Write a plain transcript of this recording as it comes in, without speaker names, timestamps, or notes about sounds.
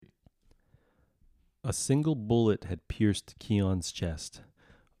A single bullet had pierced Keon's chest.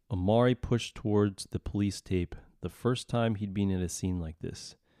 Omari pushed towards the police tape, the first time he'd been at a scene like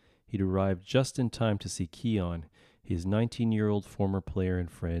this. He'd arrived just in time to see Keon, his 19-year-old former player and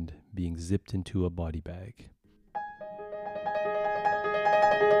friend, being zipped into a body bag.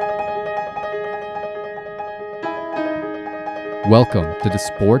 Welcome to the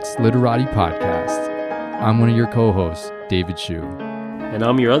Sports Literati Podcast. I'm one of your co-hosts, David Shue. And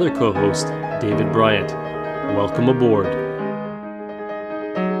I'm your other co-host, David Bryant. Welcome aboard.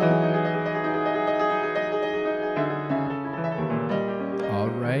 All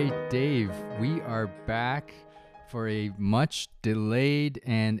right, Dave, we are back for a much delayed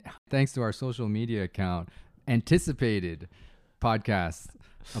and, thanks to our social media account, anticipated podcast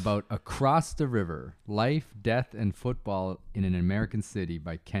about Across the River, Life, Death, and Football in an American City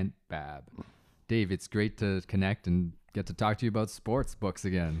by Kent Babb. Dave, it's great to connect and get to talk to you about sports books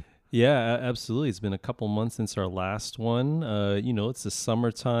again. Yeah, absolutely. It's been a couple months since our last one. It's the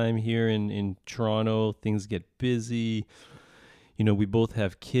summertime here in Toronto. Things get busy. We both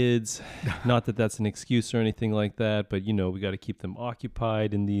have kids. Not that that's an excuse or anything like that, but, we got to keep them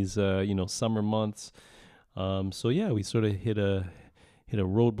occupied in these, summer months. We sort of hit a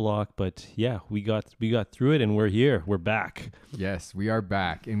roadblock, but yeah, we got through it, and we're here. We're back. Yes, we are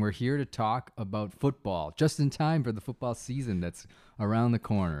back, and we're here to talk about football, just in time for the football season that's around the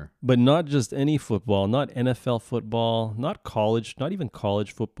corner. But not just any football, not NFL football, not college, not even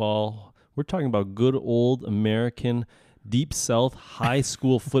college football. We're talking about good old American Deep South high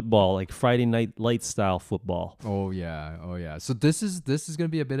school football, like Friday Night Light style football. Oh yeah. So this is going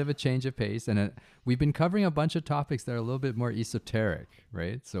to be a bit of a change of pace, and we've been covering a bunch of topics that are a little bit more esoteric,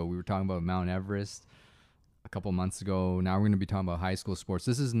 right? So we were talking about Mount Everest a couple months ago. Now we're going to be talking about high school sports.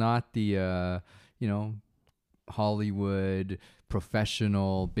 This is not the Hollywood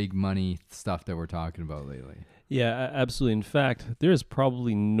professional big money stuff that we're talking about lately. Yeah, absolutely. In fact, there is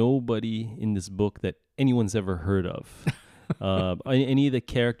probably nobody in this book that anyone's ever heard of. Any of the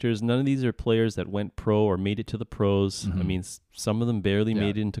characters, none of these are players that went pro or made it to the pros. Mm-hmm. I mean, some of them barely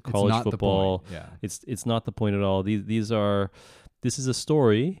made it into college football. Yeah. It's not the point at all. This is a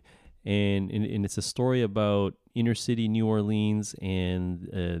story, and it's a story about inner city New Orleans and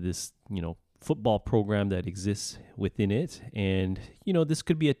this football program that exists within it. And this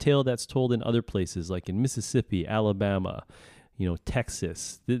could be a tale that's told in other places, like in Mississippi, Alabama,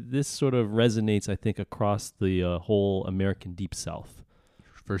 Texas. This sort of resonates, I think, across the whole American Deep South.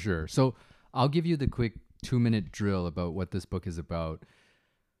 For sure. So I'll give you the quick 2-minute drill about what this book is about.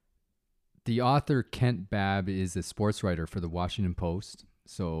 The author, Kent Babb, is a sports writer for the Washington Post.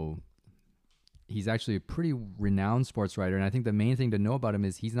 So he's actually a pretty renowned sports writer. And I think the main thing to know about him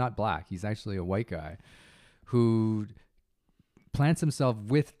is he's not black. He's actually a white guy who plants himself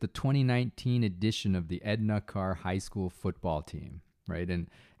with the 2019 edition of the Edna Karr High School football team, right? And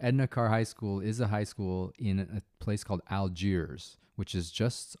Edna Karr High School is a high school in a place called Algiers, which is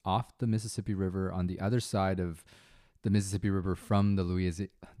just off the Mississippi River on the other side of the Mississippi River from the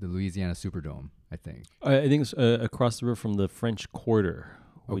Louisiana Superdome, I think. I think it's across the river from the French Quarter,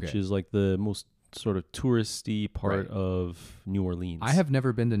 which is like the most sort of touristy part of New Orleans. I have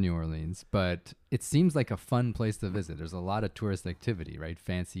never been to New Orleans, but it seems like a fun place to visit. There's a lot of tourist activity, right?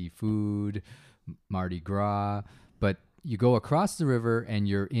 Fancy food, Mardi Gras, but you go across the river and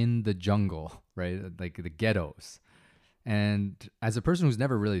you're in the jungle, right? Like the ghettos. And as a person who's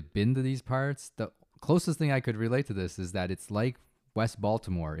never really been to these parts, the closest thing I could relate to this is that it's like West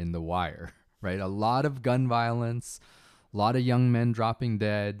Baltimore in The Wire, right? A lot of gun violence, a lot of young men dropping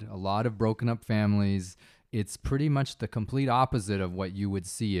dead, a lot of broken up families. It's pretty much the complete opposite of what you would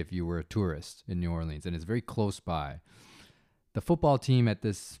see if you were a tourist in New Orleans, and it's very close by. The football team at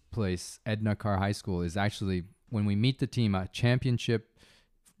this place, Edna Karr High School, is actually, when we meet the team, a championship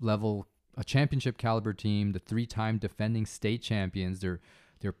caliber team, the 3-time defending state champions. They're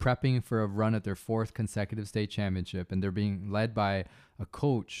prepping for a run at their 4th consecutive state championship, and they're being led by a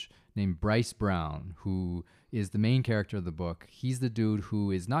coach named Bryce Brown, who is the main character of the book. He's the dude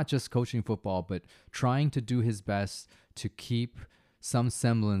who is not just coaching football, but trying to do his best to keep some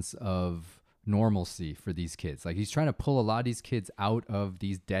semblance of normalcy for these kids. Like, he's trying to pull a lot of these kids out of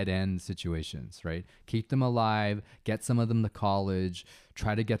these dead-end situations, right? Keep them alive, get some of them to college,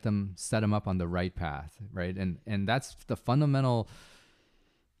 try to set them up on the right path, right? And that's the fundamental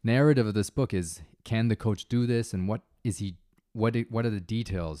narrative of this book is, can the coach do this, and what are the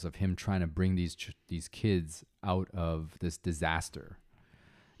details of him trying to bring these kids out of this disaster?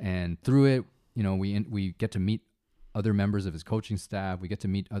 And through it, we get to meet other members of his coaching staff. We get to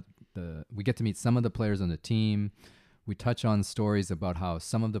meet some of the players on the team. We touch on stories about how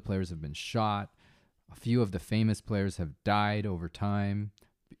some of the players have been shot. A few of the famous players have died over time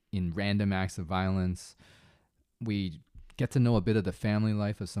in random acts of violence. We get to know a bit of the family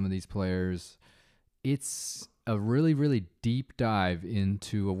life of some of these players. It's a really, really deep dive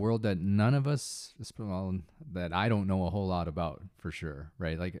into a world that none of us, well, that I don't know a whole lot about for sure,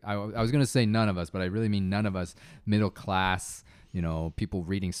 right? Like I was going to say none of us, but I really mean none of us, middle class, people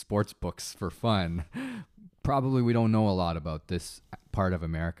reading sports books for fun. Probably we don't know a lot about this part of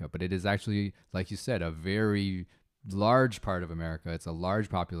America, but it is actually, like you said, a very large part of America. It's a large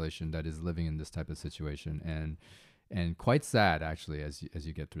population that is living in this type of situation, and quite sad actually as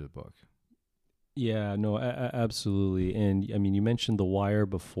you get through the book. Yeah, no, absolutely. And I mean, you mentioned The Wire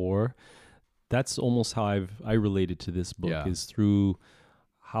before. That's almost how I related to this book, Yeah. is through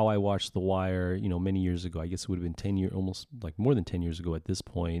how I watched The Wire, many years ago. I guess it would have been 10 years, almost like more than 10 years ago at this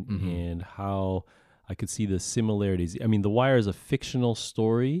point, and how I could see the similarities. I mean, The Wire is a fictional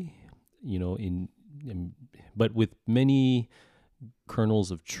story, but with many kernels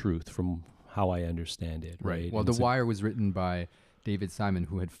of truth from how I understand it, right? Well, And The Wire was written by David Simon,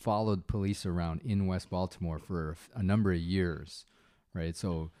 who had followed police around in West Baltimore for a number of years, right?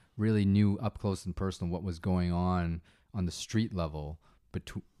 So really knew up close and personal what was going on the street level,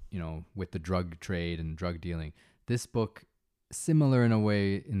 with the drug trade and drug dealing. This book, similar in a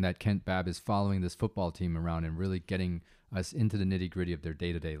way in that Kent Babb is following this football team around and really getting us into the nitty gritty of their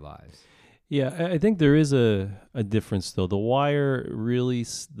day-to-day lives. Yeah, I think there is a difference, though. The Wire really,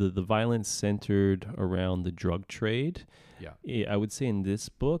 the violence centered around the drug trade. Yeah. I would say in this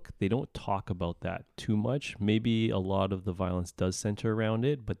book, they don't talk about that too much. Maybe a lot of the violence does center around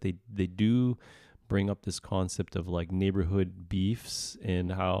it, but they do bring up this concept of like neighborhood beefs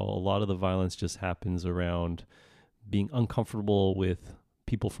and how a lot of the violence just happens around being uncomfortable with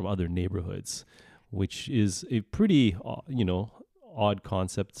people from other neighborhoods, which is a pretty, odd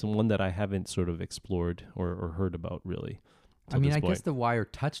concept. It's one that I haven't sort of explored or heard about really. I mean, I guess The Wire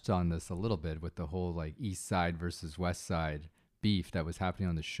touched on this a little bit with the whole like East Side versus West Side beef that was happening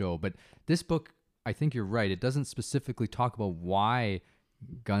on the show. But this book, I think you're right. It doesn't specifically talk about why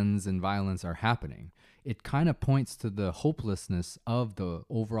guns and violence are happening. It kind of points to the hopelessness of the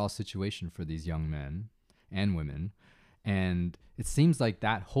overall situation for these young men and women. And it seems like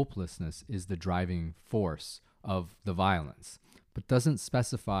that hopelessness is the driving force of the violence, but doesn't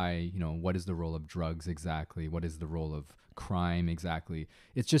specify, what is the role of drugs exactly? What is the role of crime exactly?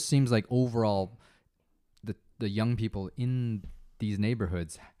 It just seems like overall the young people in these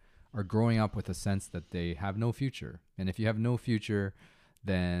neighborhoods are growing up with a sense that they have no future. And if you have no future,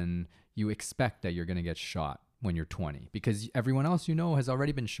 then you expect that you're going to get shot when you're 20 because everyone else has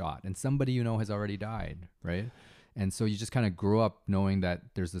already been shot and somebody has already died, right? And so you just kind of grow up knowing that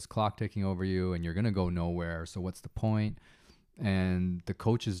there's this clock ticking over you and you're going to go nowhere. So what's the point? And the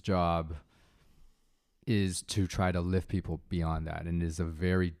coach's job is to try to lift people beyond that. And it is a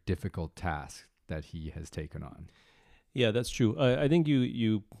very difficult task that he has taken on. Yeah, that's true. I think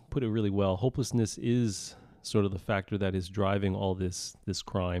you put it really well. Hopelessness is sort of the factor that is driving all this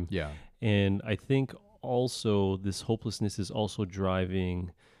crime. Yeah. And I think also this hopelessness is also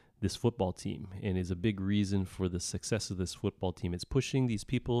driving this football team and is a big reason for the success of this football team. It's pushing these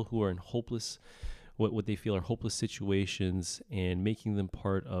people who are in hopeless, what they feel are hopeless situations, and making them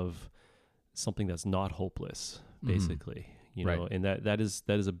part of something that's not hopeless, basically. And that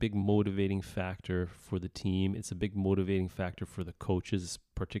is a big motivating factor for the team. It's a big motivating factor for the coaches,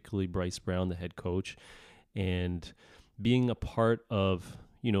 particularly Bryce Brown, the head coach, and being a part of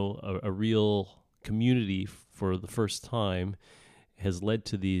a real community for the first time has led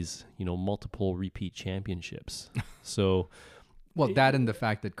to these multiple repeat championships. So well, that and the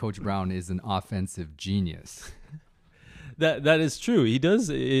fact that Coach Brown is an offensive genius. That is true. He does.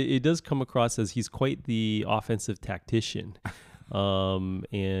 It does come across as he's quite the offensive tactician,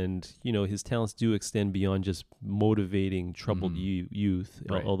 and his talents do extend beyond just motivating troubled youth.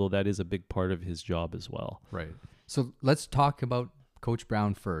 Right. Although that is a big part of his job as well. Right. So let's talk about Coach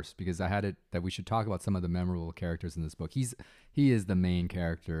Brown first, because I had it that we should talk about some of the memorable characters in this book. He is the main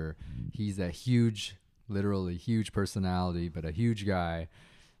character. He's a huge, literally huge personality, but a huge guy.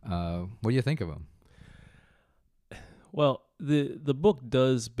 What do you think of him? Well, the book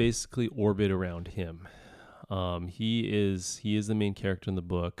does basically orbit around him. He is the main character in the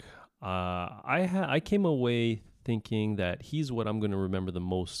book. I came away thinking that he's what I'm going to remember the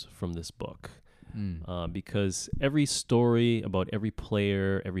most from this book, because every story about every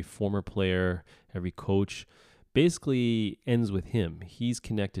player, every former player, every coach, basically ends with him. He's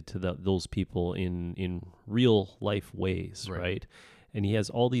connected to those people in real life ways, right? And he has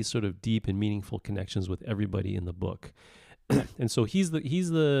all these sort of deep and meaningful connections with everybody in the book. And so he's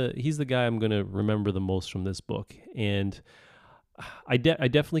the guy I'm going to remember the most from this book. And I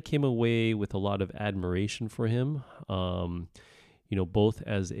definitely came away with a lot of admiration for him. Both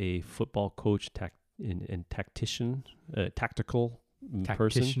as a football coach, and tactician, tactical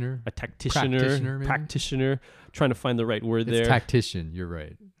person, Tacticianer? a tacticianer, Maybe? practitioner. Trying to find the right word It's there. tactician. You're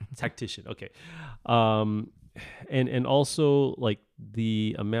right. Tactician. Okay. And also like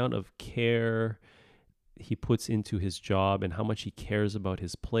the amount of care he puts into his job and how much he cares about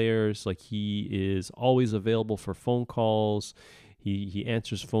his players. Like he is always available for phone calls. He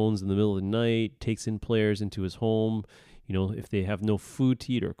answers phones in the middle of the night, takes in players into his home. If they have no food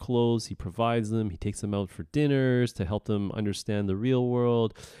to eat or clothes, he provides them. He takes them out for dinners to help them understand the real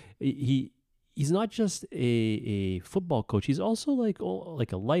world. He's not just a football coach. He's also like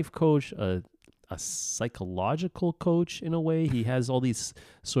a life coach, a psychological coach in a way. He has all these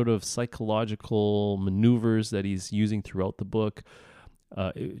sort of psychological maneuvers that he's using throughout the book.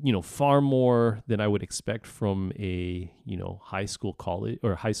 Far more than I would expect from a high school, college,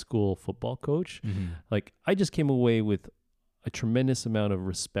 or high school football coach. Mm-hmm. Like I just came away with a tremendous amount of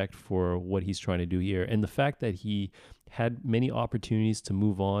respect for what he's trying to do here, and the fact that he had many opportunities to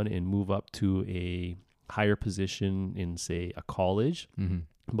move on and move up to a higher position in, say, a college,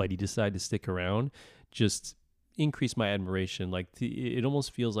 but he decided to stick around, just increased my admiration. Like it almost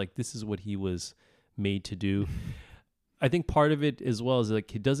feels like this is what he was made to do. I think part of it as well is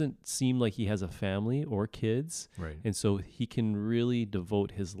like it doesn't seem like he has a family or kids, Right. and so he can really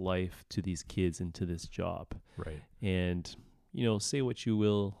devote his life to these kids and to this job. Right. And say what you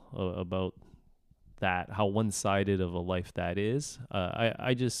will about that, how one-sided of a life that is.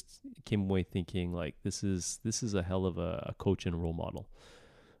 I just came away thinking like this is a hell of a coach and role model.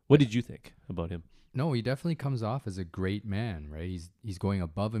 What did you think about him? No, he definitely comes off as a great man, right? He's going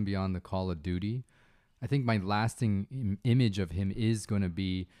above and beyond the call of duty. I think my lasting image of him is going to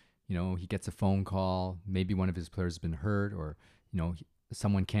be, he gets a phone call, maybe one of his players has been hurt, or,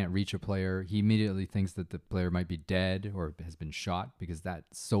 someone can't reach a player. He immediately thinks that the player might be dead or has been shot because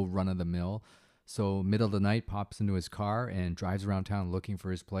that's so run of the mill. So middle of the night, pops into his car and drives around town looking for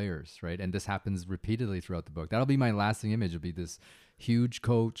his players, right? And this happens repeatedly throughout the book. That'll be my lasting image. It'll be this huge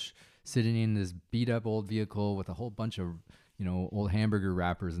coach sitting in this beat up old vehicle with a whole bunch of old hamburger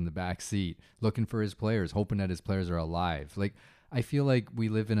wrappers in the back seat, looking for his players, hoping that his players are alive. Like, I feel like we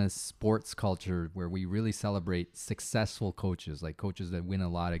live in a sports culture where we really celebrate successful coaches, like coaches that win a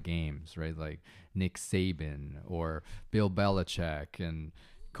lot of games, right? Like Nick Saban or Bill Belichick and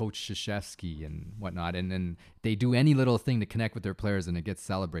Coach Krzyzewski and whatnot. And then they do any little thing to connect with their players and it gets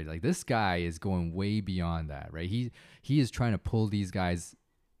celebrated. Like this guy is going way beyond that, right? He is trying to pull these guys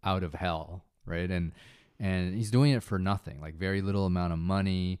out of hell, right? And he's doing it for nothing, like very little amount of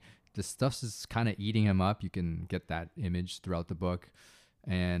money. The stuff's just kind of eating him up. You can get that image throughout the book.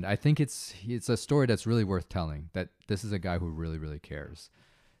 And I think it's a story that's really worth telling, that this is a guy who really, really cares.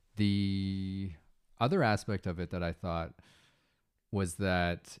 The other aspect of it that I thought was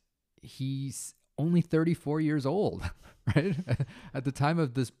that he's only 34 years old, right? At the time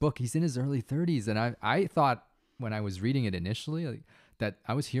of this book, he's in his early 30s. And I thought when I was reading it initially, like, that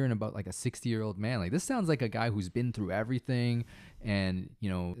I was hearing about like a 60-year-old man. Like this sounds like a guy who's been through everything and,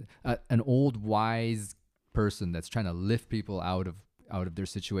 an old wise person that's trying to lift people out of their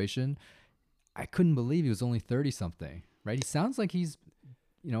situation. I couldn't believe he was only 30 something, right? He sounds like he's,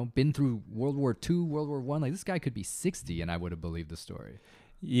 been through World War II, World War I. Like this guy could be 60 and I would have believed the story.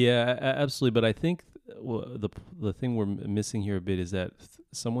 Yeah, absolutely. But I think the thing we're missing here a bit is that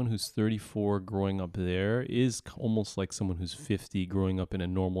someone who's 34 growing up there is almost like someone who's 50 growing up in a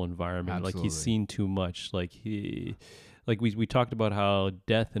normal environment. Absolutely. Like he's seen too much. Like we talked about how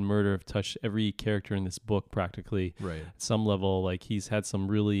death and murder have touched every character in this book practically. Right. At some level, like he's had some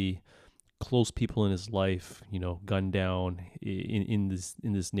really close people in his life, gunned down in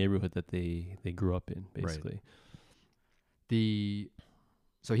this neighborhood that they grew up in, basically. Right.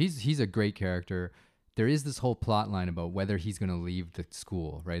 So he's a great character. There is this whole plot line about whether he's going to leave the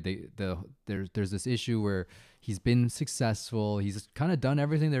school, right? There's this issue where he's been successful. He's kind of done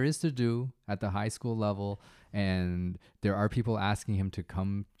everything there is to do at the high school level. And there are people asking him to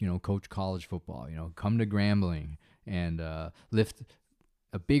come, coach college football, come to Grambling and lift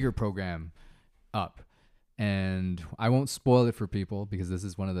a bigger program up. And I won't spoil it for people because this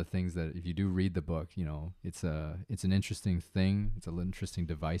is one of the things that if you do read the book, it's an interesting thing. It's an interesting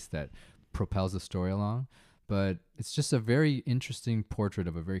device that propels the story along. But it's just a very interesting portrait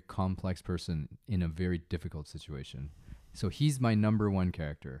of a very complex person in a very difficult situation. So he's my number one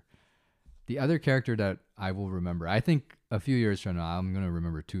character. The other character that I will remember, I think a few years from now, I'm going to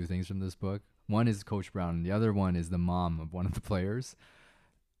remember two things from this book. One is Coach Brown, and the other one is the mom of one of the players.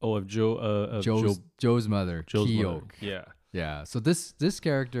 Oh, of Joe's mother, Joe's Keoke. mother. Yeah. Yeah. So this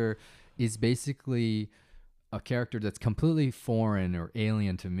character is basically a character that's completely foreign or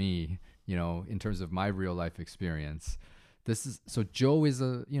alien to me, in terms of my real life experience. So Joe is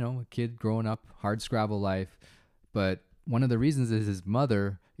a kid growing up, hard scrabble life, but one of the reasons is his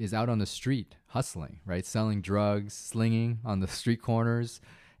mother is out on the street hustling, right? Selling drugs, slinging on the street corners,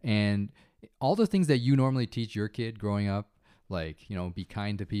 and all the things that you normally teach your kid growing up, like, be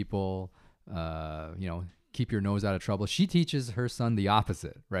kind to people, keep your nose out of trouble. She teaches her son the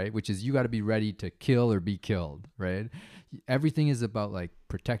opposite, right? Which is you got to be ready to kill or be killed, right? Everything is about like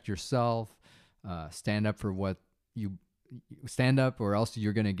protect yourself, stand up for what you stand up or else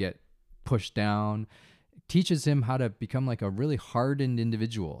you're going to get pushed down. Teaches him how to become like a really hardened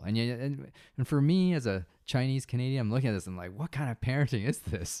individual. And for me as a Chinese Canadian, I'm looking at this and I'm like, what kind of parenting is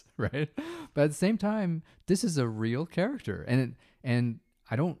this, right? But at the same time, this is a real character. And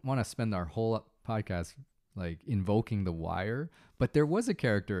I don't want to spend our whole podcast like invoking The Wire, but there was a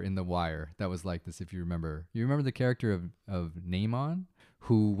character in The Wire that was like this. If you remember the character of Namon,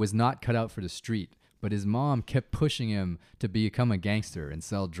 who was not cut out for the street, but his mom kept pushing him to become a gangster and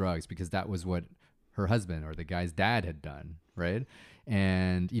sell drugs because that was what her husband or the guy's dad had done, right?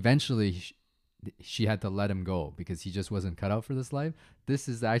 And eventually she had to let him go because he just wasn't cut out for this life. This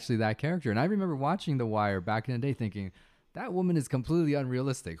is actually that character. And I remember watching The Wire back in the day thinking, that woman is completely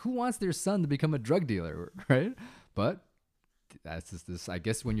unrealistic. Who wants their son to become a drug dealer, right? But that's just this. I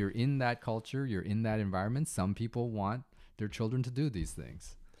guess when you're in that culture, you're in that environment, some people want their children to do these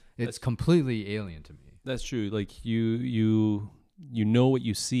things. It's completely alien to me. That's true. Like you know what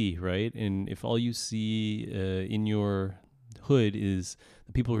you see, right? And if all you see in your hood is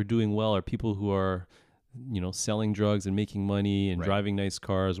the people who are doing well are people who are, selling drugs and making money and driving nice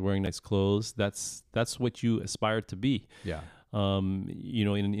cars, wearing nice clothes, that's what you aspire to be. Yeah.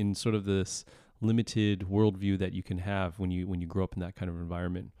 In sort of this limited worldview that you can have when you grow up in that kind of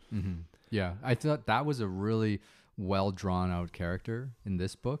environment. Mm-hmm. Yeah, I thought that was a really well drawn out character in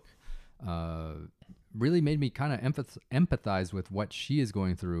this book. Really made me kind of empathize with what she is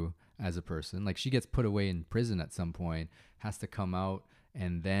going through as a person. Like she gets put away in prison at some point, has to come out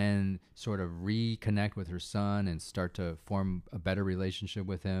and then sort of reconnect with her son and start to form a better relationship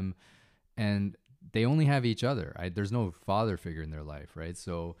with him. And they only have each other. There's no father figure in their life, right?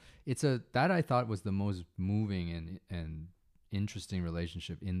 So that I thought was the most moving and interesting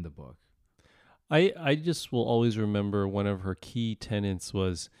relationship in the book. I just will always remember one of her key tenets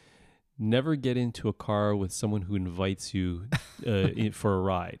was never get into a car with someone who invites you for a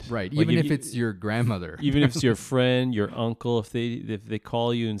ride. Right. Like even if it's your grandmother. Even if it's your friend, your uncle, if they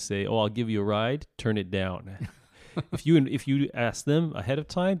call you and say, "Oh, I'll give you a ride," turn it down. If you ask them ahead of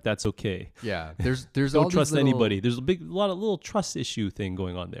time, that's okay. Yeah. There's don't trust anybody. There's a lot of little trust issue thing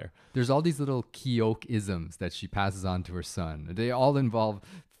going on there. There's all these little Keoke isms that she passes on to her son. They all involve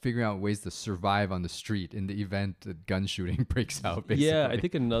figuring out ways to survive on the street in the event that gun shooting breaks out, basically. Yeah, I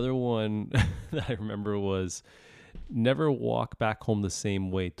think another one that I remember was never walk back home the same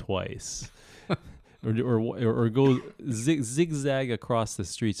way twice. or go zigzag across the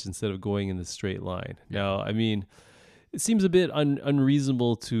streets instead of going in the straight line. Now, I mean, it seems a bit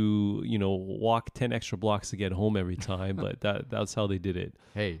unreasonable to, walk 10 extra blocks to get home every time, but that's how they did it.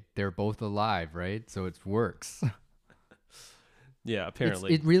 Hey, they're both alive, right? So it works. Yeah,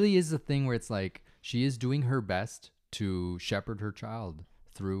 apparently. It really is a thing where it's like she is doing her best to shepherd her child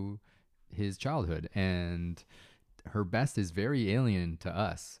through his childhood. And her best is very alien to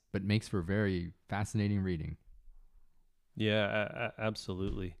us, but makes for very fascinating reading. Yeah,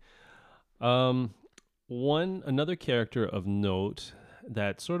 absolutely. Another character of note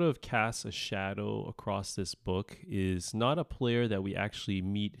that sort of casts a shadow across this book is not a player that we actually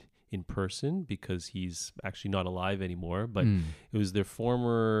meet in person because he's actually not alive anymore, but it was their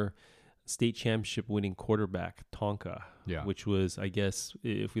former state championship winning quarterback, Tonka, which was, I guess,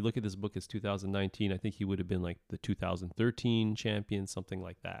 if we look at this book as 2019, I think he would have been like the 2013 champion, something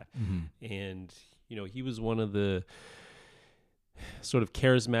like that. Mm-hmm. And, he was one of the sort of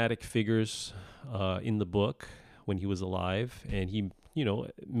charismatic figures in the book when he was alive, and he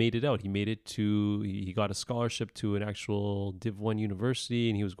made it out. He got a scholarship to an actual Div 1 university,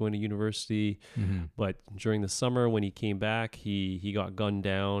 and he was going to university. Mm-hmm. But during the summer when he came back, he got gunned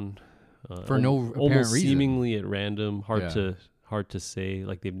down for no apparent almost reason. Seemingly at random. Hard to say.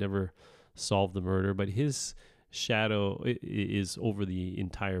 Like they've never solved the murder, but his shadow is over the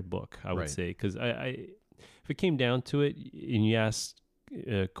entire book, I would say, because if it came down to it, and you asked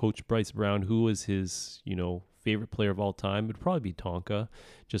Coach Bryce Brown who was his favorite player of all time, it'd probably be Tonka,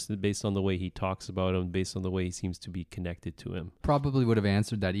 just based on the way he talks about him, based on the way he seems to be connected to him. Probably would have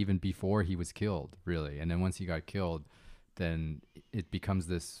answered that even before he was killed, really. And then once he got killed, then it becomes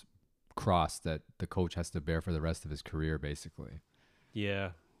this cross that the coach has to bear for the rest of his career, basically.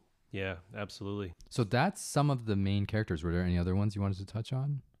 Yeah, absolutely. So that's some of the main characters. Were there any other ones you wanted to touch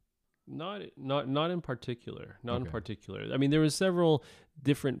on? Not in particular. Not in Okay. particular. I mean, there were several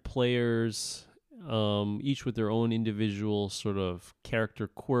different players, each with their own individual sort of character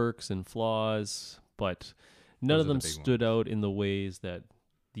quirks and flaws, but none Those of are the them big stood ones. out in the ways that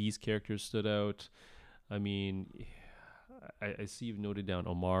these characters stood out. I mean, I see you've noted down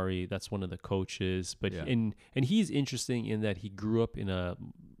Omari. That's one of the coaches, but Yeah. and he's interesting in that he grew up in a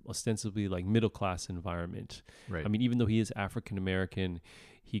ostensibly like middle class environment. Right. I mean, even though he is African American,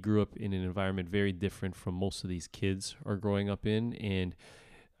 he grew up in an environment very different from most of these kids are growing up in. And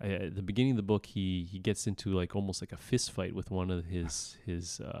at the beginning of the book, he gets into like almost like a fist fight with one of his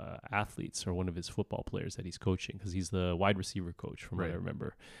athletes or one of his football players that he's coaching, because he's the wide receiver coach from what I Right.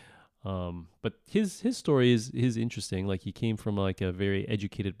 remember. But his story is interesting. Like, he came from like a very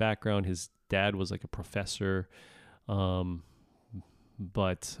educated background. His dad was like a professor.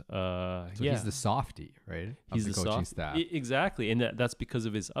 But So yeah, he's the softy, right? he's Of the the coaching soft staff. exactly, and that's because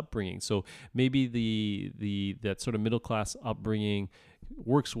of his upbringing. So maybe the that sort of middle class upbringing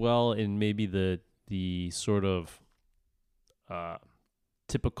works well in maybe the sort of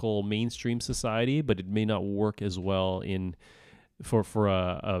typical mainstream society, but it may not work as well in for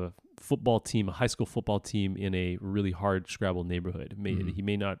a football team, a high school football team in a really hard scrabble neighborhood. He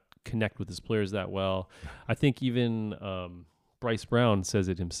may not connect with his players that well. I think even Bryce Brown says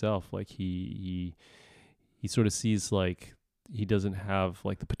it himself. Like he sort of sees like he doesn't have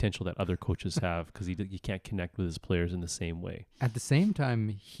like the potential that other coaches have, because he can't connect with his players in the same way. At the same time,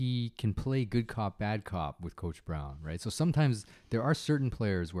 he can play good cop, bad cop with Coach Brown, right? So sometimes there are certain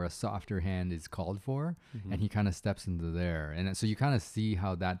players where a softer hand is called for, and he kind of steps into there. And so you kind of see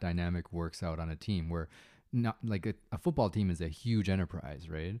how that dynamic works out on a team where not like a football team is a huge enterprise,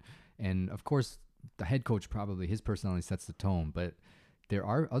 right? And of course, the head coach, probably his personality sets the tone, but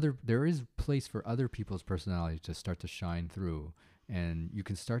there is place for other people's personalities to start to shine through, and you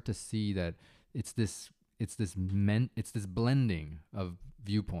can start to see that it's this blending of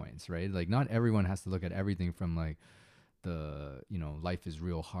viewpoints, right? Like, not everyone has to look at everything from like the, life is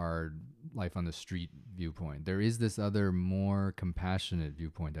real hard, life on the street viewpoint. There is this other more compassionate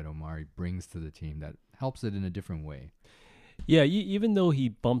viewpoint that Omari brings to the team that helps it in a different way. Yeah, even though he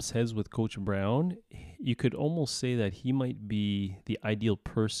bumps heads with Coach Brown, you could almost say that he might be the ideal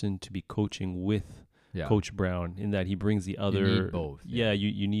person to be coaching with Yeah. Coach Brown, in that he brings the other. You need both. Yeah,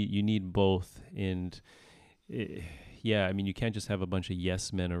 you need both, and yeah, I mean, you can't just have a bunch of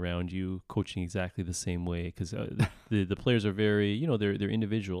yes men around you coaching exactly the same way, because the players are very, they're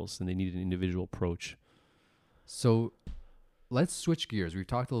individuals and they need an individual approach. So let's switch gears. We've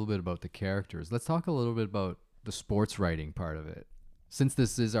talked a little bit about the characters. Let's talk a little bit about the sports writing part of it. Since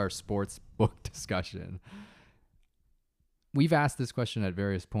this is our sports book discussion, we've asked this question at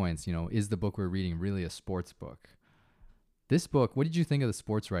various points. Is the book we're reading really a sports book? This book, what did you think of the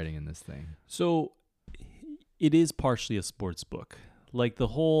sports writing in this thing? So it is partially a sports book. Like, the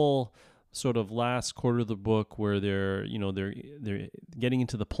whole sort of last quarter of the book where they're getting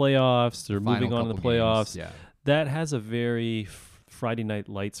into the playoffs, they're Final moving on to the couple playoffs. games, yeah. That has a very Friday Night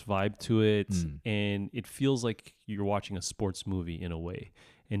Lights vibe to it, and it feels like you're watching a sports movie in a way,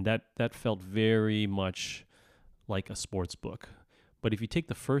 and that felt very much like a sports book. But if you take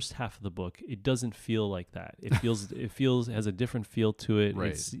the first half of the book, it doesn't feel like that. It has a different feel to it.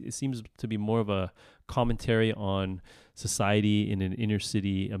 Right. It seems to be more of a commentary on society in an inner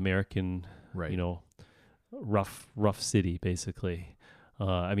city American, Right. rough city, basically.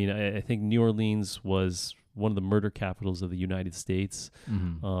 I mean, I think New Orleans was one of the murder capitals of the United States.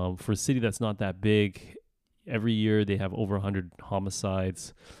 For a city that's not that big, every year they have over 100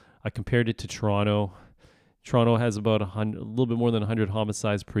 homicides. I compared it to Toronto. Toronto has about a little bit more than 100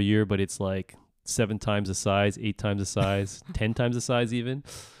 homicides per year, but it's like 7 times the size, 8 times the size, 10 times the size even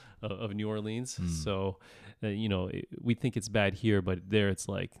of New Orleans. So, we think it's bad here, but there it's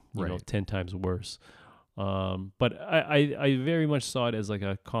like, Right. 10 times worse. But I very much saw it as like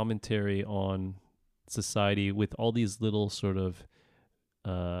a commentary on society, with all these little sort of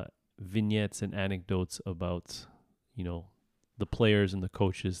vignettes and anecdotes about, the players and the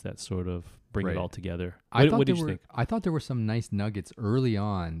coaches that sort of bring Right. it all together. I What did you think? thought there were some nice nuggets early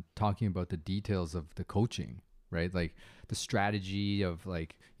on talking about the details of the coaching, right? Like the strategy of,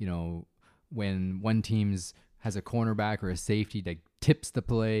 like, when one team's has a cornerback or a safety that tips the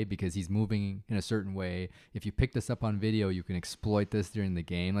play because he's moving in a certain way. If you pick this up on video, you can exploit this during the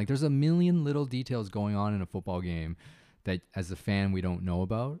game. Like there's a million little details going on in a football game that as a fan we don't know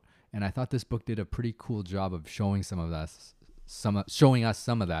about. And I thought this book did a pretty cool job of showing some of that, showing us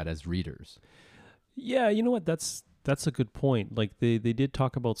some of that as readers. Yeah, you know what? That's a good point. Like they did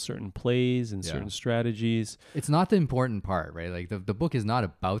talk about certain plays and certain strategies. It's not the important part, right? Like the book is not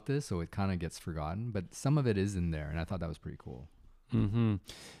about this, so it kind of gets forgotten, but some of it is in there, and I thought that was pretty cool. Mm-hmm.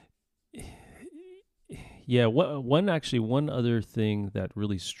 Yeah, one other thing that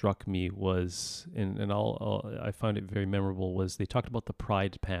really struck me was, and I found it very memorable, was they talked about the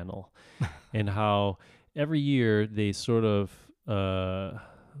Pride panel and how every year they sort of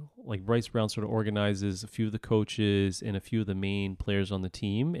like Bryce Brown sort of organizes a few of the coaches and a few of the main players on the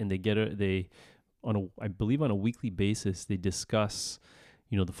team, and I believe on a weekly basis they discuss,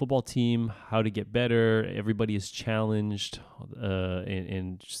 the football team, how to get better. Everybody is challenged,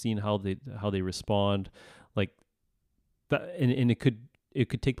 and seeing how they respond, like that, and it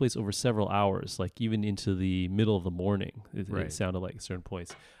could take place over several hours, like even into the middle of the morning. It sounded like at certain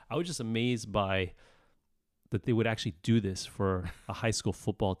points. I was just amazed by that they would actually do this for a high school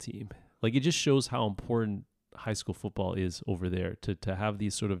football team. Like it just shows how important high school football is over there, to have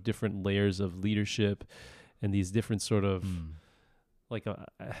these sort of different layers of leadership and these different sort of like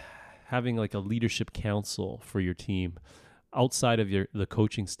having like a leadership council for your team outside of the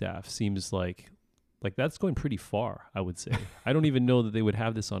coaching staff seems like that's going pretty far, I would say. I don't even know that they would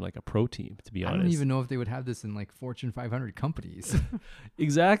have this on like a pro team, to be honest. I don't even know if they would have this in like Fortune 500 companies.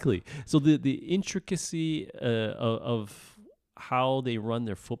 Exactly. So the intricacy of how they run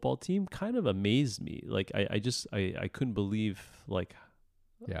their football team kind of amazed me. Like I couldn't believe like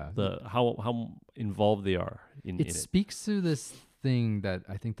how involved they are in it. It speaks to this thing that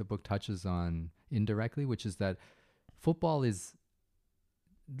I think the book touches on indirectly, which is that football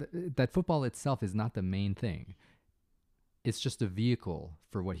itself is not the main thing. It's just a vehicle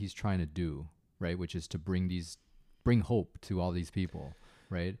for what he's trying to do, right? Which is to bring hope to all these people,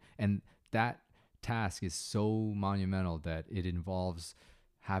 right? And that task is so monumental that it involves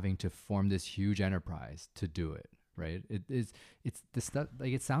having to form this huge enterprise to do it, right? It's this stuff,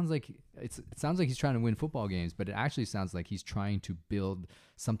 like it sounds like he's trying to win football games, but it actually sounds like he's trying to build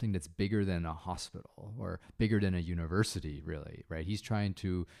something that's bigger than a hospital or bigger than a university, really, right? He's trying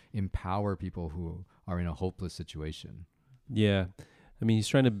to empower people who are in a hopeless situation. Yeah. I mean, he's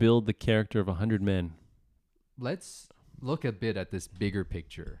trying to build the character of 100 men. Let's look a bit at this bigger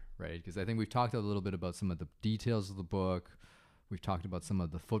picture, right? Because I think we've talked a little bit about some of the details of the book. We've talked about some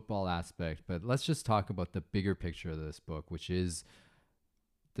of the football aspect, but let's just talk about the bigger picture of this book, which is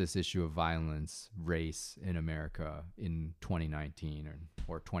this issue of violence, race in America in 2019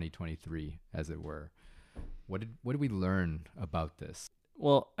 or 2023, as it were. What did we learn about this?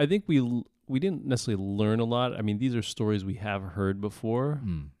 Well, I think we didn't necessarily learn a lot. I mean, these are stories we have heard before,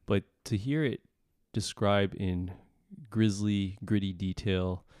 but to hear it described in grisly, gritty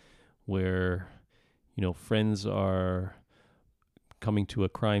detail, where friends are coming to a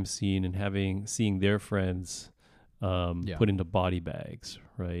crime scene and seeing their friends put into body bags,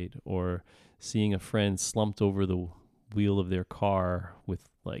 right? Or seeing a friend slumped over the wheel of their car with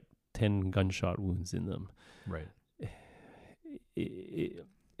like 10 gunshot wounds in them. Right.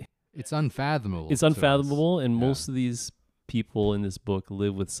 It's unfathomable. It's unfathomable, and most of these people in this book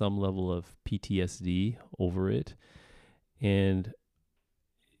live with some level of PTSD over it. And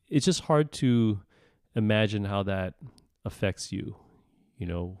it's just hard to imagine how that affects you.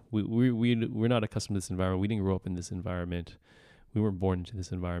 We're not accustomed to this environment. We didn't grow up in this environment. We weren't born into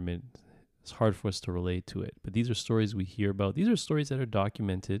this environment. It's hard for us to relate to it. But these are stories we hear about. These are stories that are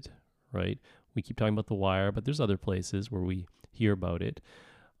documented, right? We keep talking about The Wire, but there's other places where we hear about it.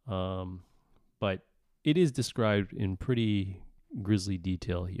 But it is described in pretty grisly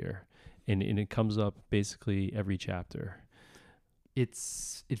detail here. And it comes up basically every chapter. It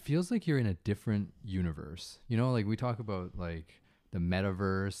feels like you're in a different universe. Like we talk about like the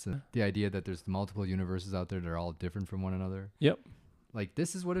metaverse, the idea that there's multiple universes out there that are all different from one another. Yep. Like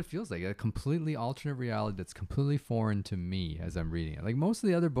this is what it feels like, a completely alternate reality that's completely foreign to me as I'm reading it. Like most of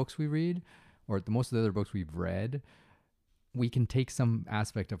the other books we read, or most of the other books we've read, we can take some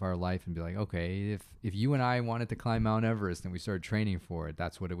aspect of our life and be like, okay, if you and I wanted to climb Mount Everest and we started training for it,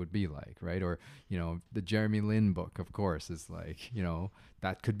 that's what it would be like, right? Or, the Jeremy Lin book, of course, is like,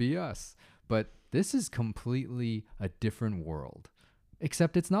 that could be us. But this is completely a different world,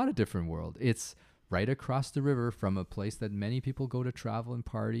 except it's not a different world. It's right across the river from a place that many people go to travel and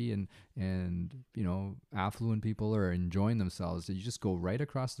party, and you know, affluent people are enjoying themselves. So you just go right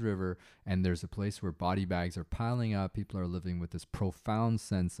across the river, and there's a place where body bags are piling up. People are living with this profound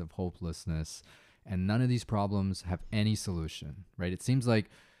sense of hopelessness, and none of these problems have any solution, right? It seems like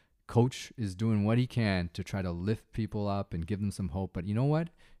coach is doing what he can to try to lift people up and give them some hope. But you know what?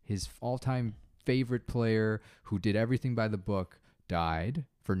 His all-time favorite player who did everything by the book died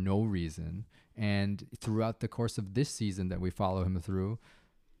for no reason. And throughout the course of this season that we follow him through,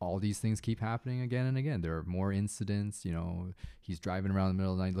 all these things keep happening again and again. There are more incidents. You know, he's driving around in the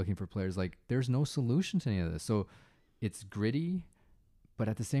middle of the night looking for players. Like, there's no solution to any of this. So it's gritty, but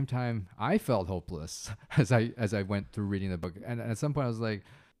at the same time, I felt hopeless as I went through reading the book. And at some point I was like,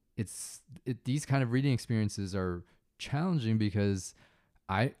 these kind of reading experiences are challenging because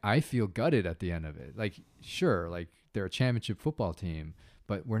I feel gutted at the end of it. Like, sure, like they're a championship football team,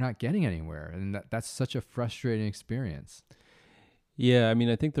 but we're not getting anywhere. And that's such a frustrating experience. Yeah, I mean,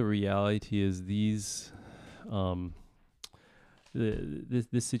 I think the reality is this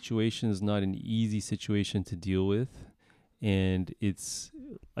situation is not an easy situation to deal with, and it's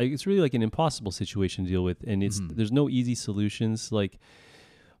really like an impossible situation to deal with, and there's no easy solutions. Like,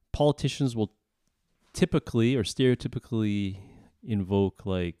 politicians will typically or stereotypically invoke,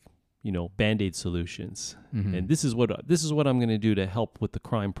 like, you know, Band-Aid solutions, and this is what I'm going to do to help with the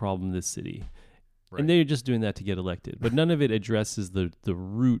crime problem in this city. Right. And they're just doing that to get elected, but none of it addresses the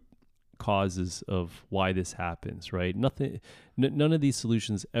root causes of why this happens, right? None of these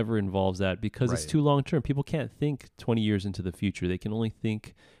solutions ever involves that, because it's too long term. People can't think 20 years into the future. They can only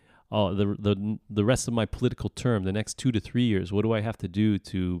think, oh, the rest of my political term, the next 2 to 3 years, what do I have to do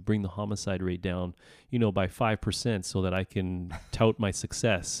to bring the homicide rate down, you know, by 5% so that I can tout my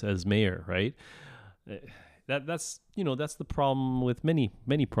success as mayor, right? That's the problem with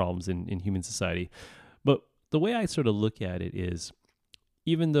many problems in human society. But the way I sort of look at it is,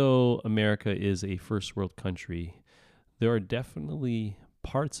 even though America is a first world country, there are definitely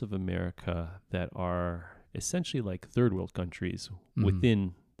parts of America that are essentially like third world countries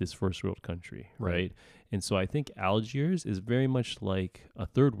within this first world country, right? And so I think Algiers is very much like a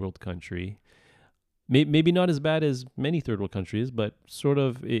third world country. Maybe not as bad as many third world countries, but sort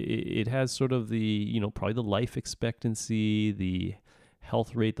of it has sort of the, you know, probably the life expectancy, the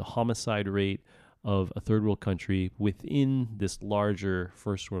health rate, the homicide rate of a third world country within this larger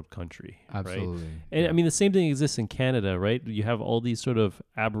first world country. Absolutely. Right? And I mean, the same thing exists in Canada, right? You have all these sort of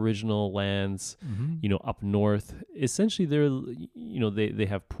Aboriginal lands, you know, up north. Essentially, they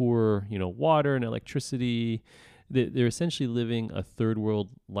have poor, you know, water and electricity. They're essentially living a third world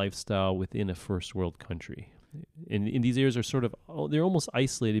lifestyle within a first world country. And these areas are sort of, they're almost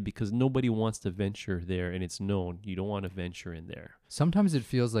isolated because nobody wants to venture there, and it's known you don't want to venture in there. Sometimes it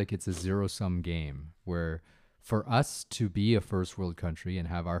feels like it's a zero-sum game where for us to be a first world country and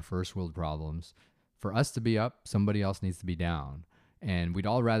have our first world problems, for us to be up, somebody else needs to be down. And we'd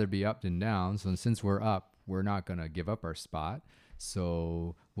all rather be up than down. So since we're up, we're not going to give up our spot.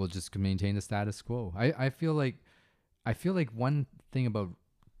 So we'll just maintain the status quo. I feel like one thing about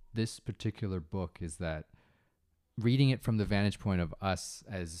this particular book is that reading it from the vantage point of us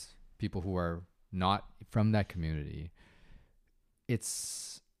as people who are not from that community, it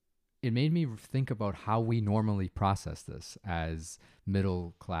made me think about how we normally process this as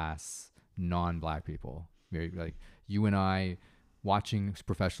middle class, non-Black people. Like you and I watching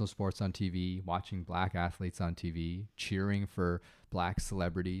professional sports on TV, watching Black athletes on TV, cheering for Black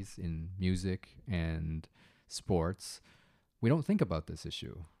celebrities in music and sports. We don't think about this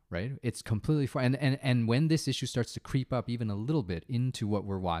issue. Right? It's completely fine. And when this issue starts to creep up even a little bit into what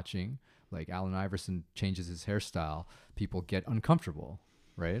we're watching, like Allen Iverson changes his hairstyle, people get uncomfortable,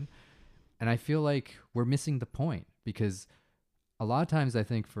 right? And I feel like we're missing the point, because a lot of times I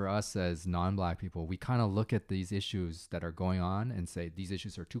think for us as non-Black people, we kind of look at these issues that are going on and say these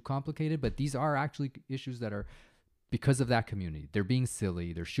issues are too complicated, but these are actually issues that are because of that community. They're being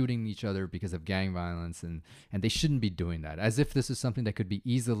silly. They're shooting each other because of gang violence, and they shouldn't be doing that, as if this is something that could be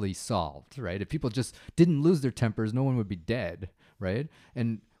easily solved, right? If people just didn't lose their tempers, no one would be dead, right?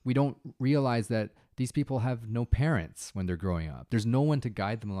 And we don't realize that these people have no parents when they're growing up. There's no one to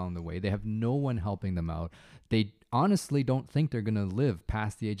guide them along the way. They have no one helping them out. They honestly don't think they're going to live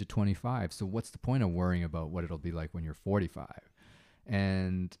past the age of 25. So what's the point of worrying about what it'll be like when you're 45?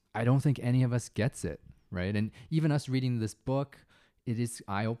 And I don't think any of us gets it. Right. And even us reading this book, it is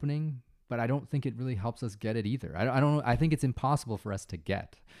eye-opening, but I don't think it really helps us get it either. I don't know. I think it's impossible for us to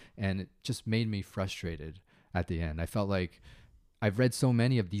get. And it just made me frustrated at the end. I felt like I've read so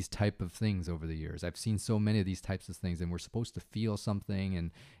many of these type of things over the years. I've seen so many of these types of things, and we're supposed to feel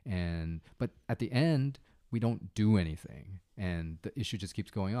something, but at the end we don't do anything, and the issue just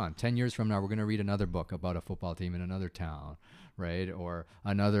keeps going on. 10 years from now, we're going to read another book about a football team in another town, right? Or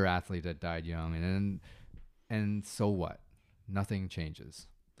another athlete that died young, and so what? Nothing changes.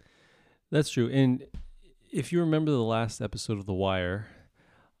 That's true. And if you remember the last episode of The Wire,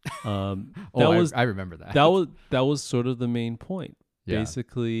 I remember that. That was sort of the main point. Yeah.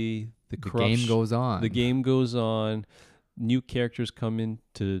 Basically, the game goes on. The game goes on. New characters come in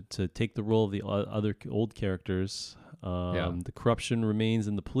to take the role of the other old characters. The corruption remains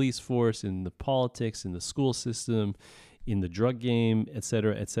in the police force, in the politics, in the school system, in the drug game, et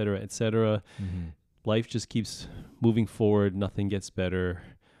cetera, et cetera, et cetera. Mm-hmm. Life just keeps moving forward. Nothing gets better.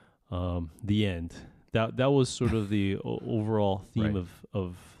 The end. That was sort of the overall theme Right.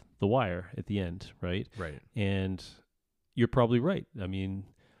 of The Wire at the end, right? Right. And you're probably right. I mean,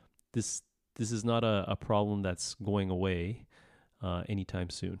 this is not a problem that's going away anytime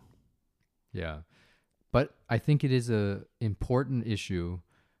soon. Yeah. But I think it is a important issue,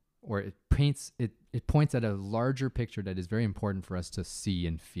 or it points at a larger picture that is very important for us to see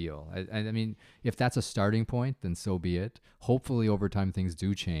and feel. I mean, if that's a starting point, then so be it. Hopefully over time things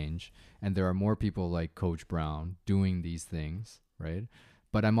do change and there are more people like Coach Brown doing these things, right?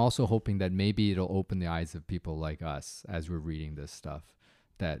 But I'm also hoping that maybe it'll open the eyes of people like us as we're reading this stuff,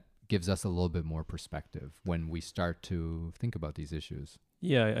 that gives us a little bit more perspective when we start to think about these issues.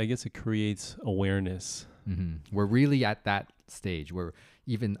 Yeah, I guess it creates awareness. Mm-hmm. We're really at that stage where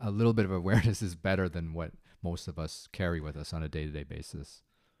even a little bit of awareness is better than what most of us carry with us on a day-to-day basis.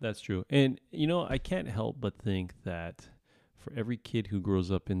 That's true. And, I can't help but think that for every kid who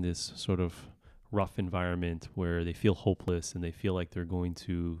grows up in this sort of rough environment where they feel hopeless and they feel like they're going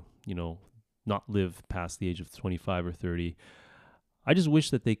to, not live past the age of 25 or 30, I just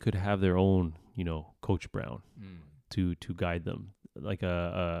wish that they could have their own, Coach Brown to guide them, like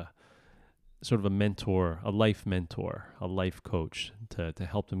a sort of a mentor, a life coach to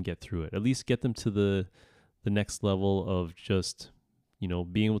help them get through it. At least get them to the next level of just,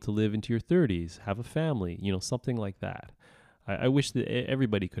 being able to live into your 30s, have a family, something like that. I wish that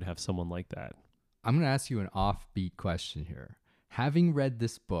everybody could have someone like that. I'm going to ask you an offbeat question here. Having read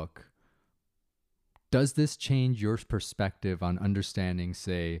this book, does this change your perspective on understanding,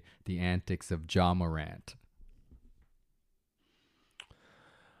 say, the antics of Ja Morant?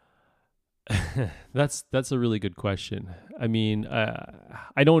 That's a really good question. I mean,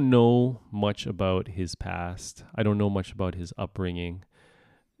 I don't know much about his past. I don't know much about his upbringing.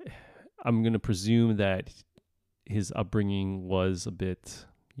 I'm going to presume that his upbringing was a bit,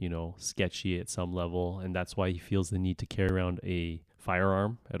 sketchy at some level, and that's why he feels the need to carry around a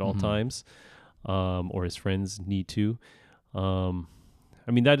firearm at all times, or his friends need to.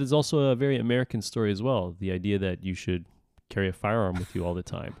 I mean, that is also a very American story as well, the idea that you should carry a firearm with you all the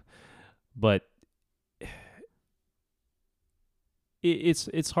time. But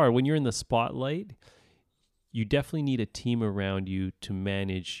it's hard when you're in the spotlight. You definitely need a team around you to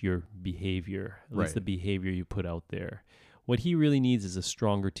manage your behavior, at least the behavior you put out there. What he really needs is a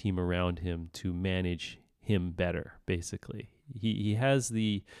stronger team around him to manage him better, basically. He has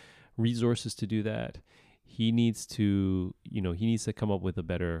the resources to do that. He needs to come up with a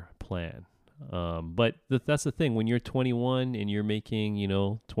better plan. But that's the thing. When you're 21 and you're making,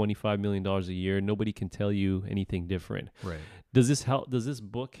 $25 million a year, nobody can tell you anything different. Right. Does this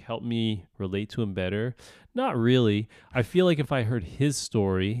book help me relate to him better? Not really. I feel like if I heard his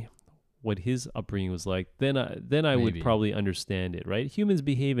story, what his upbringing was like, then I would probably understand it, right? Humans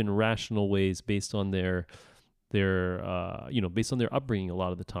behave in rational ways based on their based on their upbringing a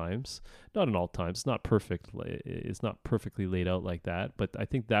lot of the times. Not in all times. It's not perfect. It's not perfectly laid out like that, but I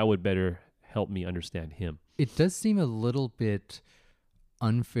think that would better help me understand him. It does seem a little bit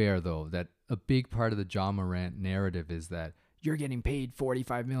unfair, though, that a big part of the Ja Morant narrative is that you're getting paid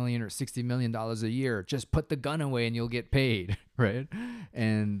 $45 million or $60 million a year. Just put the gun away and you'll get paid, right?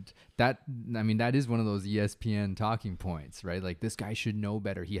 And that is one of those ESPN talking points, right? Like, this guy should know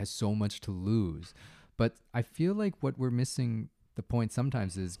better. He has so much to lose. But I feel like what we're missing the point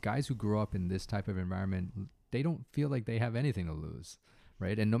sometimes is guys who grow up in this type of environment, they don't feel like they have anything to lose,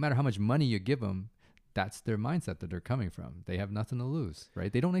 right? And no matter how much money you give them, that's their mindset that they're coming from. They have nothing to lose,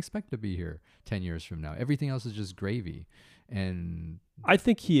 right? They don't expect to be here 10 years from now. Everything else is just gravy. And I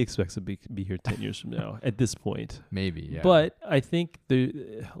think he expects to be here 10 years from now at this point. Maybe, yeah. But I think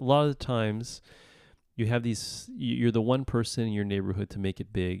a lot of the times you have you're the one person in your neighborhood to make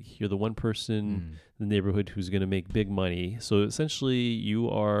it big. You're the one person in the neighborhood who's going to make big money. So essentially you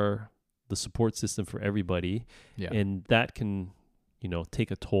are the support system for everybody. Yeah. And that can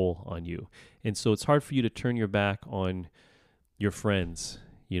take a toll on you. And so it's hard for you to turn your back on your friends.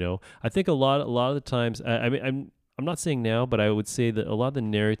 I think a lot of the times, I mean, I'm not saying now, but I would say that a lot of the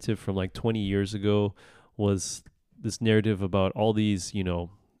narrative from like 20 years ago was this narrative about all these,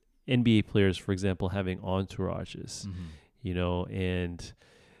 NBA players, for example, having entourages, and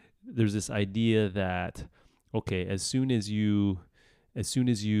there's this idea that, okay, as soon as you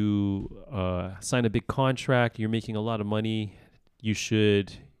sign a big contract, you're making a lot of money, you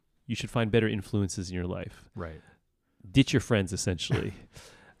should find better influences in your life. Right. Ditch your friends, essentially.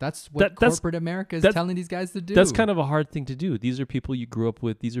 That's what corporate America is telling these guys to do. That's kind of a hard thing to do. These are people you grew up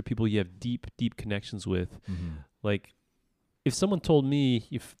with. These are people you have deep, deep connections with. Like, if someone told me,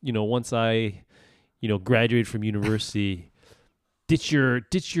 once I, graduated from university, ditch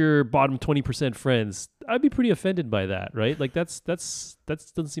your bottom 20% friends, I'd be pretty offended by that, right? Like that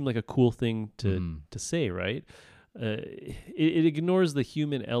doesn't seem like a cool thing to say, right? It ignores the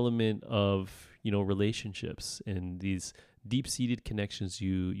human element of, relationships and these deep-seated connections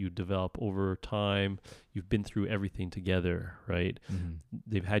you develop over time. You've been through everything together, right?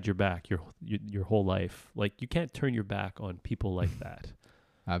 They've had your back your whole life. Like, you can't turn your back on people like that.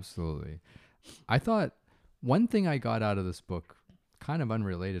 Absolutely. I thought one thing I got out of this book, kind of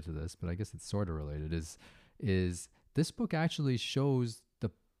unrelated to this, but I guess it's sort of related, is this book actually shows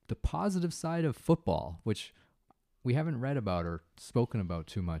the positive side of football, which we haven't read about or spoken about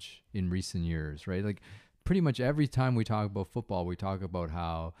too much in recent years, right? Like, pretty much every time we talk about football, we talk about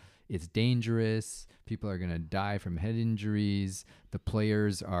how it's dangerous. People are going to die from head injuries. The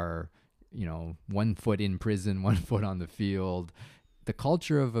players are, 1 foot in prison, 1 foot on the field. The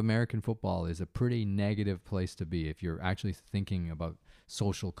culture of American football is a pretty negative place to be if you're actually thinking about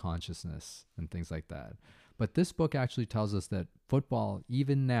social consciousness and things like that. But this book actually tells us that football,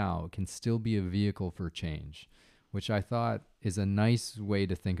 even now, can still be a vehicle for change, which I thought is a nice way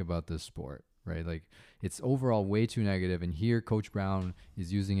to think about this sport. Right? Like, it's overall way too negative, and here Coach Brown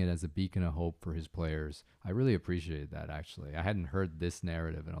is using it as a beacon of hope for his players. I really appreciate that, actually. I hadn't heard this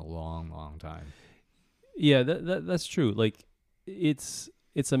narrative in a long, long time. Yeah, that's true. Like, it's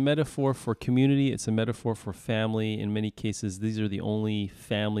a metaphor for community. It's a metaphor for family. In many cases, these are the only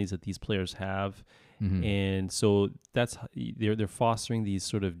families that these players have. And so they're fostering these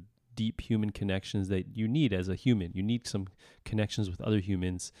sort of deep human connections that you need as a human. You need some connections with other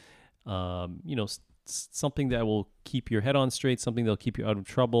humans. Something that will keep your head on straight, something that'll keep you out of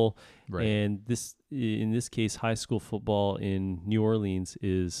trouble. Right. And in this case, high school football in New Orleans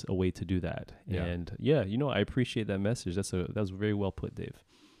is a way to do that. Yeah. And I appreciate that message. That was very well put, Dave.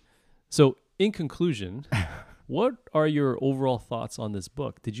 So, in conclusion, what are your overall thoughts on this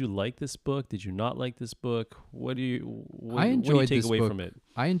book? Did you like this book? Did you not like this book? What do you take away from it?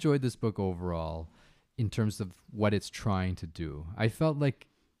 I enjoyed this book overall in terms of what it's trying to do. I felt like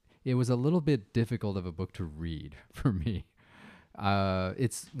it was a little bit difficult of a book to read for me.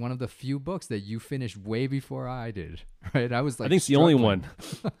 It's one of the few books that you finished way before I did, right? I think it's the only one.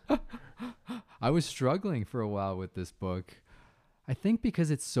 I was struggling for a while with this book. I think because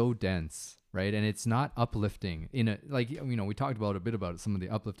it's so dense, right? And it's not uplifting we talked about a bit about some of the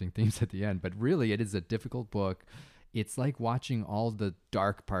uplifting themes at the end, but really it is a difficult book. It's like watching all the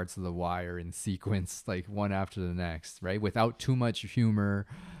dark parts of The Wire in sequence, like one after the next, right? Without too much humor,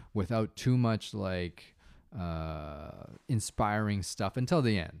 without too much inspiring stuff until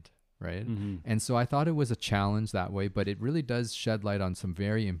the end, right? And so I thought it was a challenge that way, but it really does shed light on some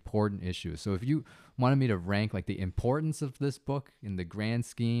very important issues. So if you wanted me to rank like the importance of this book in the grand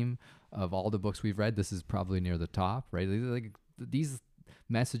scheme of all the books we've read, this is probably near the top, right? Like these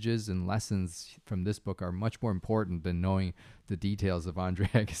messages and lessons from this book are much more important than knowing the details of Andre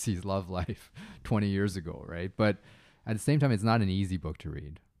Agassi's love life 20 years ago, right? But at the same time, it's not an easy book to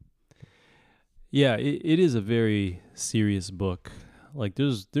read. Yeah, it is a very serious book. Like,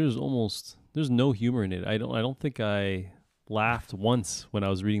 there's no humor in it. I don't think I laughed once when I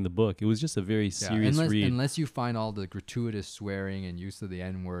was reading the book. It was just a very serious read. Unless you find all the gratuitous swearing and use of the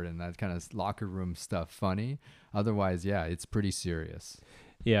N-word and that kind of locker room stuff funny. Otherwise, yeah, it's pretty serious.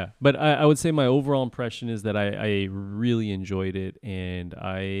 Yeah, but I would say my overall impression is that I really enjoyed it, and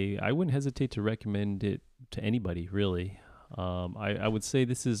I wouldn't hesitate to recommend it to anybody, really. I would say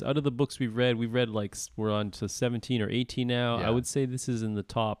this is, out of the books we've read like we're on to 17 or 18 now. Yeah. I would say this is in the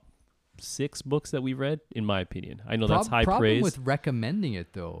top 6 books that we've read, in my opinion. I know that's high praise. Problem with recommending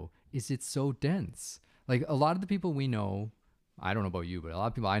it, though, is it's so dense. Like, a lot of the people we know, I don't know about you, but a lot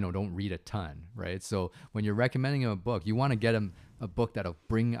of people I know don't read a ton, right? So when you're recommending them a book, you want to get them a book that'll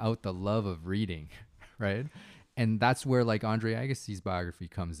bring out the love of reading, right? And that's where like Andre Agassi's biography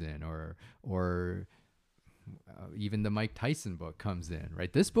comes in, or even the Mike Tyson book comes in,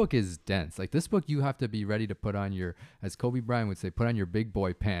 right? This book is dense. Like this book, you have to be ready to put on your, as Kobe Bryant would say, put on your big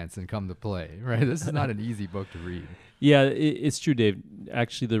boy pants and come to play, right? This is not an easy book to read. Yeah, it's true, Dave.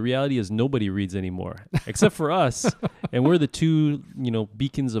 Actually, the reality is nobody reads anymore, except for us, and we're the two,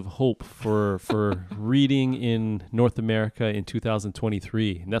 beacons of hope for reading in North America in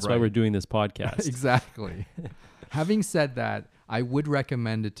 2023, and that's why Right. we're doing this podcast. Exactly. Having said that, I would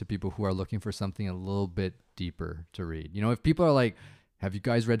recommend it to people who are looking for something a little bit deeper to read. If people are like, have you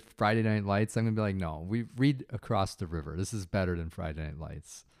guys read Friday Night Lights? I'm going to be like, no, we read Across the River. This is better than Friday Night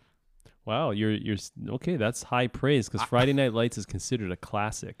Lights. Wow, you're okay. That's high praise because Friday Night Lights is considered a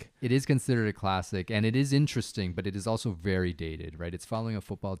classic. It is considered a classic, and it is interesting, but it is also very dated, right? It's following a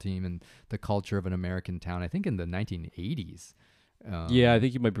football team and the culture of an American town, I think in the 1980s. Yeah, I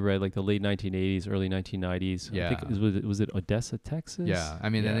think you might be right, like the late 1980s, early 1990s. Yeah. I think was it Odessa, Texas? Yeah, I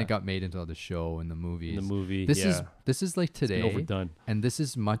mean, then it got made into the show and the movies. The movie. This is like today, It's been overdone. and this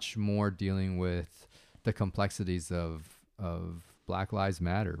is much more dealing with the complexities of Black Lives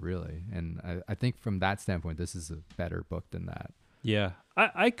Matter, really. And I think from that standpoint, this is a better book than that. Yeah,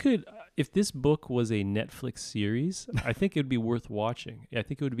 I could, if this book was a Netflix series, I think it would be worth watching. I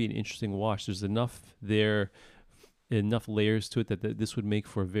think it would be an interesting watch. There's enough layers to it that this would make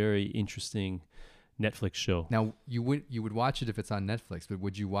for a very interesting Netflix show. Now, you would watch it if it's on Netflix, but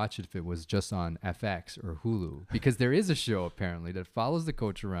would you watch it if it was just on FX or Hulu? Because there is a show apparently that follows the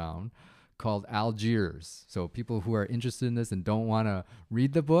coach around called Algiers. So people who are interested in this and don't want to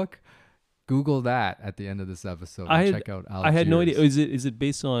read the book, Google that at the end of this episode and check out Algiers. I had no idea. Is it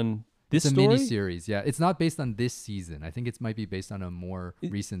based on this It's a story? mini-series, yeah. It's not based on this season. I think it might be based on a more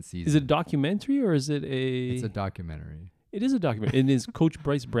recent season. Is it a documentary or is it It's a documentary. It is a documentary. And is Coach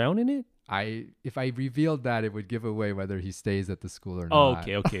Bryce Brown in it? If I revealed that, it would give away whether he stays at the school or Oh, not.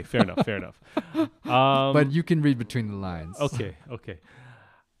 okay. Fair enough. But you can read between the lines. Okay.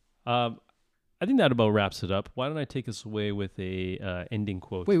 I think that about wraps it up. Why don't I take us away with a ending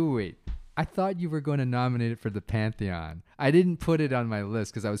quote? Wait. I thought you were going to nominate it for the Pantheon. I didn't put it on my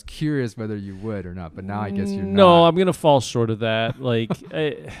list because I was curious whether you would or not, but now I guess you're not. No, I'm going to fall short of that. Like,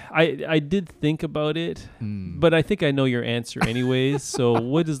 I did think about it, but I think I know your answer anyways. So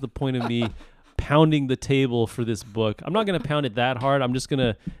what is the point of me pounding the table for this book? I'm not going to pound it that hard. I'm just going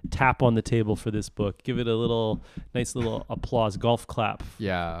to tap on the table for this book. Give it a nice little applause, golf clap.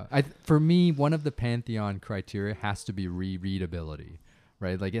 Yeah. For me, one of the Pantheon criteria has to be rereadability.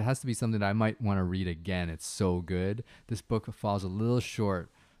 Right? Like it has to be something that I might want to read again. It's so good. This book falls a little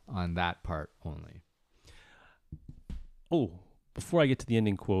short on that part only. Oh, before I get to the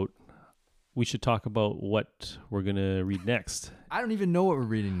ending quote, we should talk about what we're going to read next. I don't even know what we're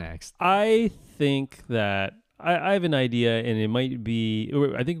reading next. I think that I have an idea, and it might be,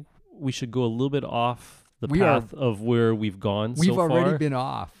 I think we should go a little bit off the path of where we've gone so far. We've already been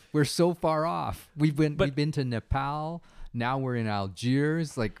off. We're so far off. We've been to Nepal. Now we're in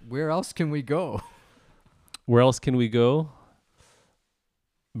Algiers. Like, where else can we go? Where else can we go?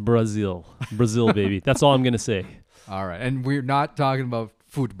 Brazil, baby. That's all I'm going to say. All right. And we're not talking about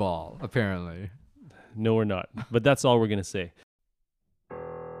football, apparently. No, we're not. But that's all we're going to say.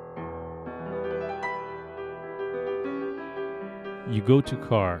 You go to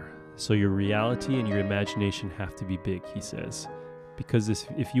car, so your reality and your imagination have to be big, he says. Because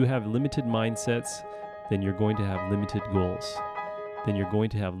if you have limited mindsets, then you're going to have limited goals. Then you're going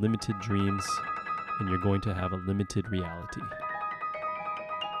to have limited dreams, and you're going to have a limited reality.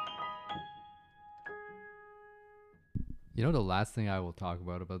 You know the last thing I will talk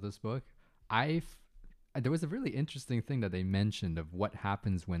about this book? There was a really interesting thing that they mentioned of what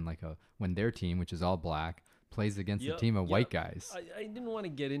happens when when their team, which is all black, plays against a team of white guys. I didn't want to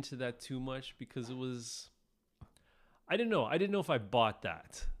get into that too much because it was... I didn't know if I bought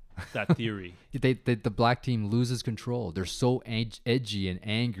that theory. The black team loses control. They're so edgy and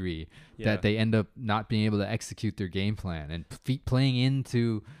angry that they end up not being able to execute their game plan and playing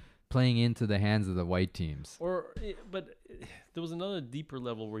into the hands of the white teams. But there was another deeper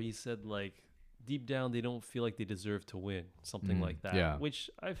level where he said, like, deep down they don't feel like they deserve to win, something like that. Which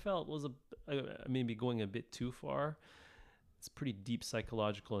I felt was maybe going a bit too far. It's pretty deep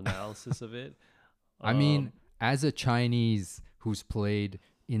psychological analysis of it. I mean, as a Chinese who's played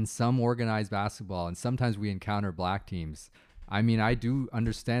in some organized basketball, and sometimes we encounter black teams, I mean, I do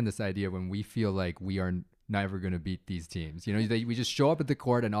understand this idea when we feel like we are never going to beat these teams. You know, we just show up at the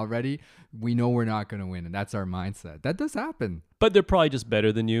court and already we know we're not going to win, and that's our mindset. That does happen. But they're probably just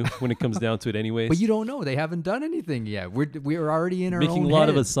better than you when it comes down to it anyways. But you don't know. They haven't done anything yet. We're already in our making own a lot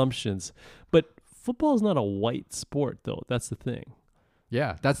of head. assumptions. But football is not a white sport, though. That's the thing.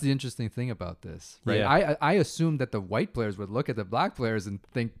 Yeah, that's the interesting thing about this, right? Yeah. I assumed that the white players would look at the black players and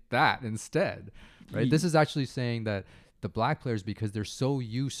think that instead, right? Ye- This is actually saying that the black players, because they're so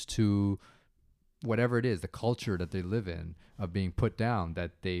used to whatever it is, the culture that they live in of being put down,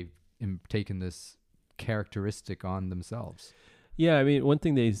 that they've taken this characteristic on themselves. Yeah, I mean, one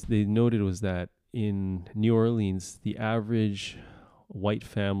thing they noted was that in New Orleans, the average white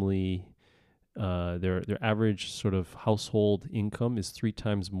family, their average sort of household income is 3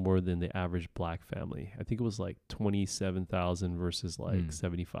 times more than the average black family. I think it was like 27,000 versus like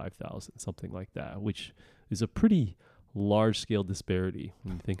 75,000, something like that, which is a pretty large scale disparity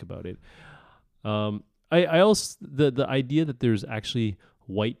when you think about it. I also the idea that there's actually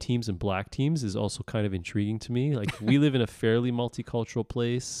white teams and black teams is also kind of intriguing to me. Like, we live in a fairly multicultural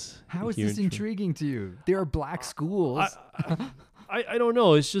place. How is here this in intriguing to you? There are black schools. I don't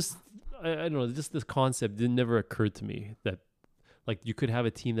know. It's just I don't know. Just this concept never occurred to me that like you could have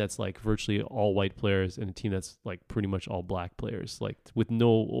a team that's like virtually all white players and a team that's like pretty much all black players, like with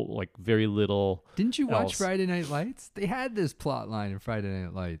no like very little. Didn't you watch else. Friday Night Lights? They had this plot line in Friday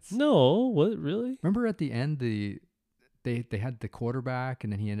Night Lights. No, what really? Remember at the end they had the quarterback,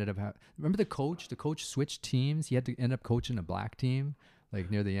 and then he ended up remember the coach? The coach switched teams. He had to end up coaching a black team,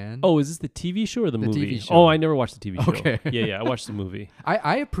 like near the end. Oh, is this the TV show or the movie? TV show. Oh, I never watched the TV show. Okay. Yeah, I watched the movie.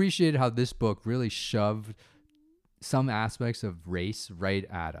 I appreciated how this book really shoved some aspects of race right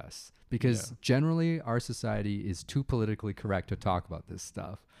at us, because generally our society is too politically correct to talk about this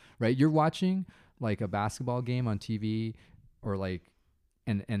stuff, right? You're watching like a basketball game on TV, or like,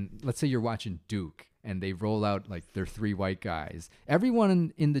 and let's say you're watching Duke, and they roll out like their 3 white guys.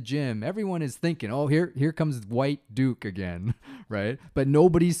 Everyone in the gym, everyone is thinking, oh, here comes white Duke again, right? But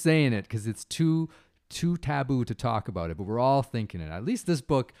nobody's saying it because it's too taboo to talk about it, but we're all thinking it. At least this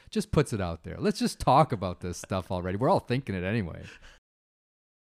book just puts it out there. Let's just talk about this stuff already. We're all thinking it anyway.